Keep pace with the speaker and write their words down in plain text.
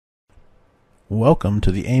Welcome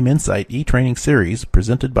to the AIM Insight e-training series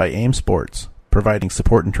presented by AIM Sports, providing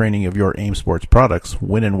support and training of your AIM Sports products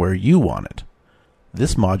when and where you want it.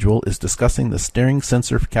 This module is discussing the steering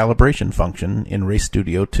sensor calibration function in Race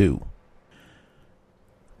Studio 2.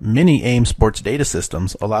 Many AIM Sports data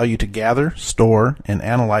systems allow you to gather, store, and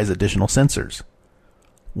analyze additional sensors.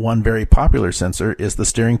 One very popular sensor is the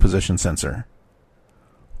steering position sensor.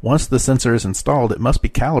 Once the sensor is installed, it must be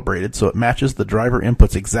calibrated so it matches the driver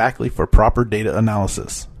inputs exactly for proper data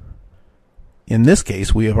analysis. In this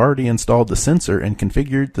case, we have already installed the sensor and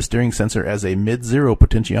configured the steering sensor as a mid-zero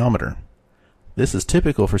potentiometer. This is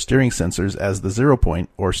typical for steering sensors, as the 0 point,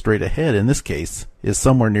 or straight ahead in this case, is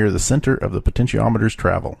somewhere near the center of the potentiometer's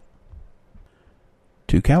travel.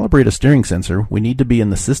 To calibrate a steering sensor, we need to be in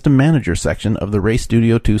the System Manager section of the Race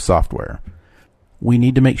Studio 2 software. We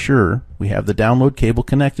need to make sure we have the download cable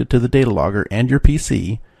connected to the data logger and your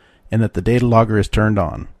PC, and that the data logger is turned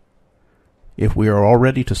on. If we are all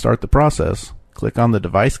ready to start the process, click on the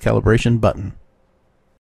Device Calibration button.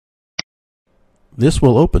 This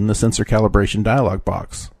will open the Sensor Calibration dialog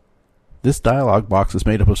box. This dialog box is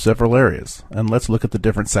made up of several areas, and let's look at the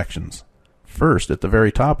different sections. First, at the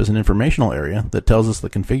very top is an informational area that tells us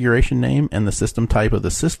the configuration name and the system type of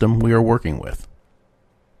the system we are working with.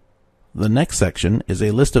 The next section is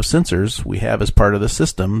a list of sensors we have as part of the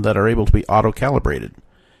system that are able to be auto-calibrated.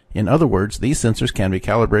 In other words, these sensors can be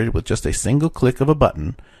calibrated with just a single click of a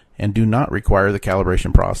button and do not require the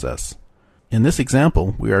calibration process. In this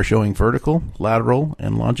example, we are showing vertical, lateral,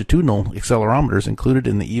 and longitudinal accelerometers included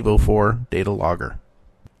in the Evo 4 data logger.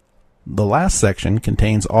 The last section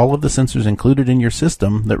contains all of the sensors included in your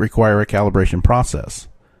system that require a calibration process.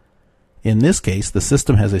 In this case, the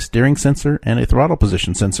system has a steering sensor and a throttle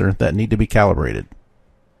position sensor that need to be calibrated.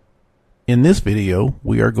 In this video,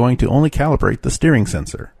 we are going to only calibrate the steering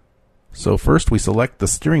sensor. So first we select the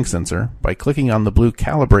steering sensor by clicking on the blue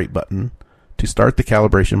Calibrate button to start the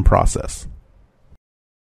calibration process.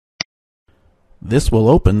 This will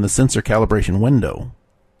open the sensor calibration window.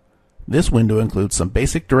 This window includes some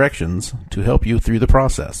basic directions to help you through the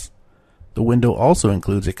process. The window also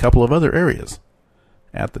includes a couple of other areas.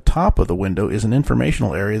 At the top of the window is an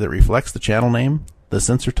informational area that reflects the channel name, the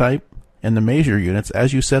sensor type, and the measure units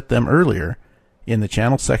as you set them earlier in the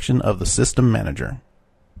channel section of the System Manager.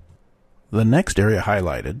 The next area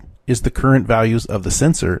highlighted is the current values of the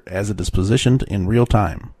sensor as it is positioned in real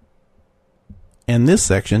time. And this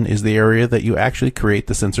section is the area that you actually create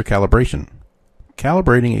the sensor calibration.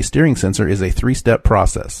 Calibrating a steering sensor is a three-step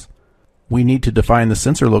process. We need to define the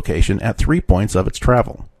sensor location at 3 points of its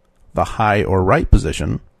travel: the high or right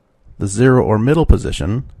position, the 0 or middle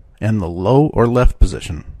position, and the low or left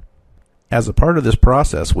position. As a part of this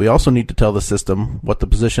process, we also need to tell the system what the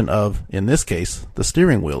position of, in this case, the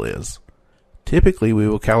steering wheel is. Typically, we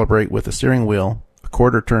will calibrate with the steering wheel a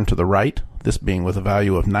quarter turn to the right, this being with a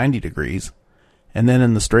value of 90 degrees, and then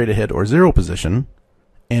in the straight ahead or 0 position,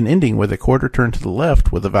 and ending with a quarter turn to the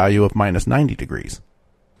left with a value of minus 90 degrees.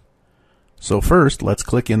 So first, let's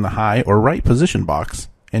click in the high or right position box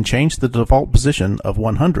and change the default position of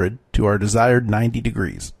 100 to our desired 90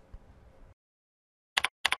 degrees.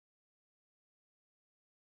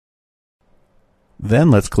 Then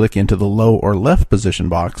let's click into the low or left position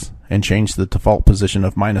box and change the default position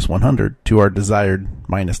of minus 100 to our desired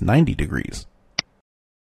minus 90 degrees.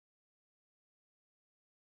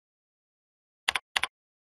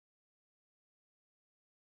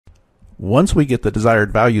 Once we get the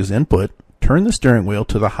desired values input, turn the steering wheel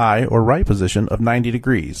to the high or right position of 90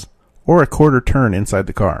 degrees, or a quarter turn inside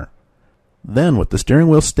the car. Then, with the steering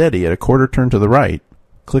wheel steady at a quarter turn to the right,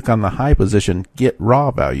 click on the high position Get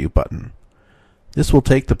Raw Value button. This will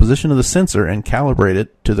take the position of the sensor and calibrate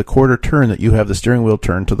it to the quarter turn that you have the steering wheel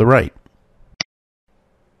turned to the right.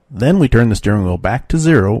 Then we turn the steering wheel back to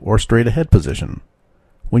 0 or straight ahead position.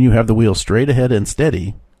 When you have the wheel straight ahead and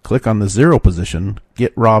steady, click on the 0 position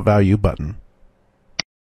Get Raw Value button.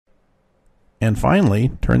 And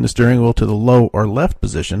finally, turn the steering wheel to the low or left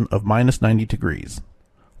position of minus 90 degrees,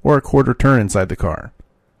 or a quarter turn inside the car.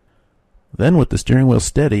 Then with the steering wheel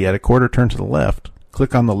steady at a quarter turn to the left,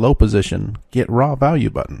 click on the low position Get Raw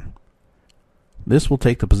Value button. This will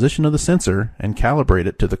take the position of the sensor and calibrate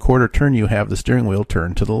it to the quarter turn you have the steering wheel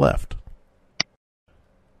turned to the left.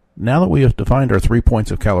 Now that we have defined our 3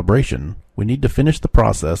 points of calibration, we need to finish the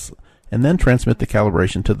process and then transmit the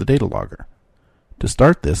calibration to the data logger. To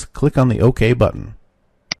start this, click on the OK button.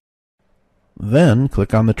 Then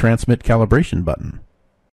click on the Transmit Calibration button.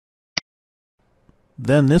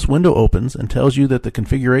 Then this window opens and tells you that the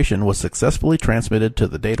configuration was successfully transmitted to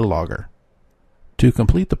the data logger. To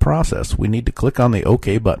complete the process, we need to click on the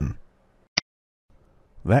OK button.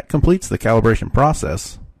 That completes the calibration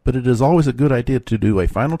process, but it is always a good idea to do a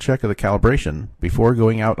final check of the calibration before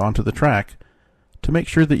going out onto the track to make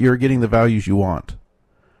sure that you are getting the values you want.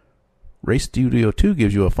 Race Studio 2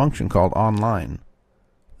 gives you a function called Online.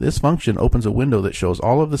 This function opens a window that shows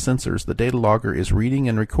all of the sensors the data logger is reading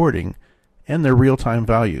and recording and their real-time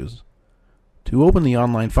values. To open the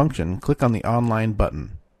Online function, click on the Online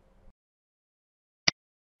button.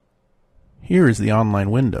 Here is the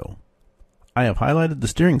Online window. I have highlighted the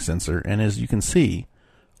steering sensor, and as you can see,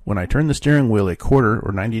 when I turn the steering wheel a quarter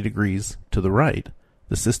or 90 degrees to the right,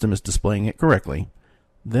 the system is displaying it correctly.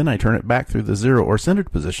 Then I turn it back through the 0 or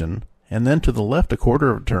centered position, and then to the left a quarter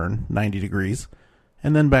of a turn, 90 degrees,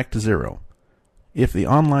 and then back to 0. If the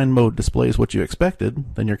online mode displays what you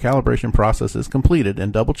expected, then your calibration process is completed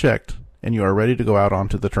and double-checked, and you are ready to go out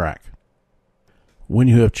onto the track. When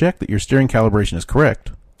you have checked that your steering calibration is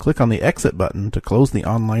correct, click on the Exit button to close the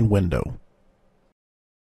online window.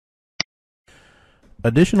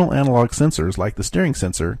 Additional analog sensors like the steering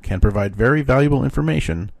sensor can provide very valuable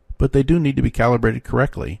information, but they do need to be calibrated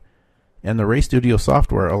correctly, and the Race Studio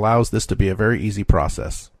software allows this to be a very easy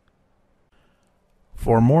process.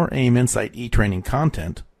 For more AIM Insight e-training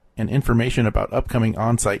content and information about upcoming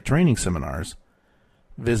on-site training seminars,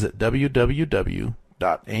 visit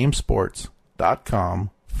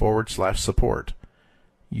www.aimsports.com/support,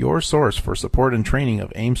 your source for support and training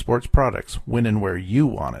of AIM Sports products when and where you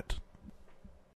want it.